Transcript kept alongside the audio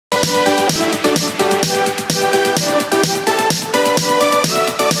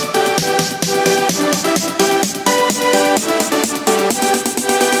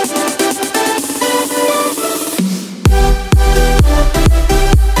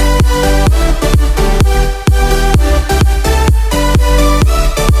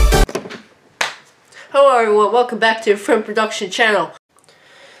everyone, welcome back to the Film Production channel.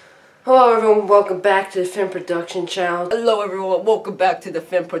 Hello everyone, welcome back to the Film Production channel. Hello everyone, welcome back to the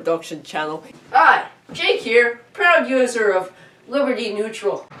Film Production channel. Hi, Jake here, proud user of Liberty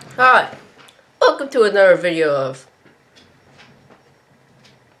Neutral. Hi, welcome to another video of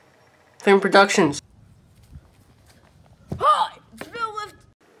Film Productions. Hi, it's Bill Lift.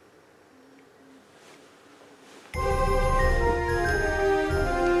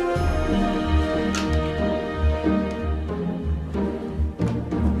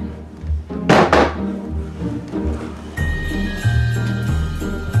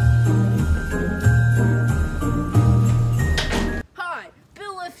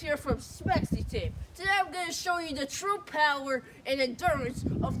 Here from Smexy Tape. Today I'm going to show you the true power and endurance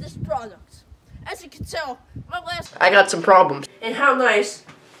of this product. As you can tell, I got some problems. And how nice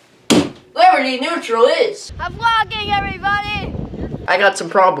Liberty Neutral is. I'm vlogging, everybody! I got some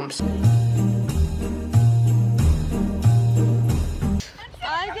problems.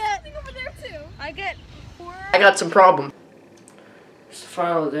 I got some problems. It's the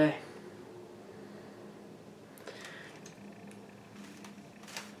final day.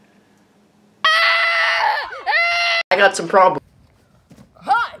 I got some problems.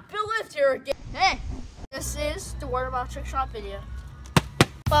 Hi, Bill Lift here again. Hey, this is the Word About Trick Shot video.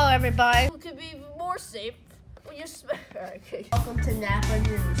 Hello, everybody. You could be even more safe when you Welcome to Napa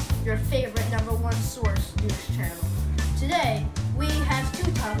News, your favorite #1 source news channel. Today, we have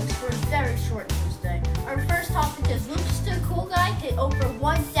two topics for a very short news day. Our first topic is Lucas the Cool Guy hit over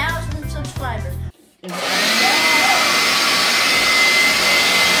 1,000 subscribers.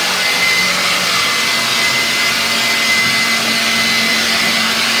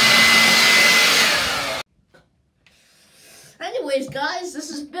 Anyways, guys, this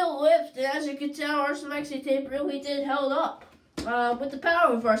is Bill Lift, and as you can tell, our Smexy Tape really did held up. With the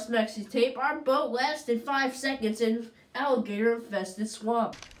power of our Smexy Tape, our boat lasted 5 seconds in alligator-infested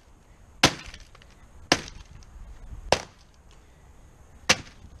swamp.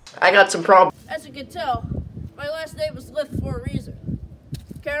 I got some problems. As you can tell, my last name was Lift for a reason.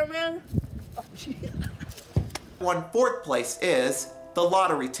 Cameraman? Oh, gee. 4th place is The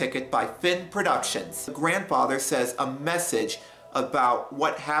Lottery Ticket by Finn Productions. The grandfather says a message about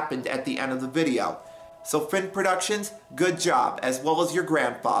what happened at the end of the video. So Finn Productions, good job, as well as your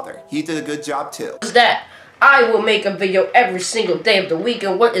grandfather. He did a good job too. What's that? I will make a video every single day of the week,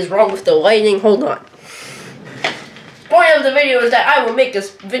 and what is wrong with the lighting? Hold on. Point of the video is that I will make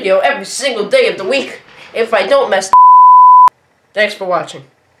this video every single day of the week if I don't mess. Thanks for watching.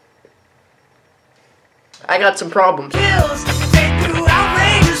 I got some problems.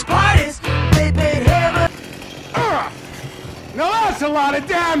 Now that's a lot of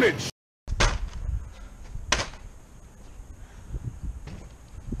damage!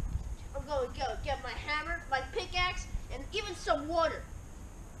 I'm going to go get my hammer, my pickaxe, and even some water.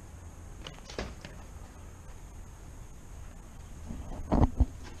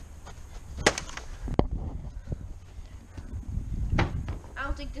 I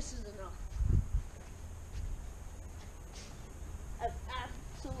don't think this is enough. I've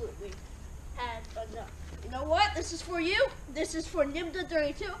absolutely had enough. You know what? This is for you. This is for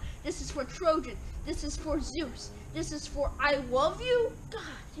Nimda32. This is for Trojan. This is for Zeus. This is for I Love You. God,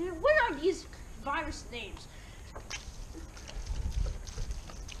 dude, what are these virus names?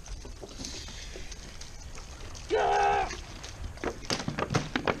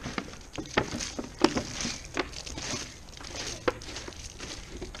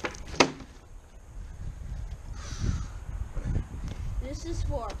 This is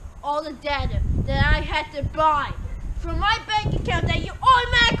for all the data that I had to buy from my bank account that you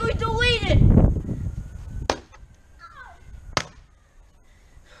automatically deleted.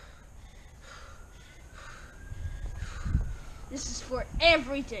 This is for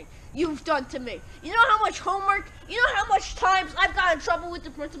everything you've done to me. You know how much homework, you know how much times I've got in trouble with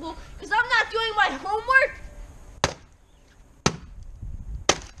the principal because I'm not doing my homework?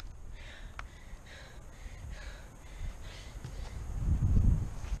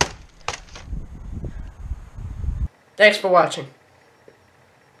 Thanks for watching.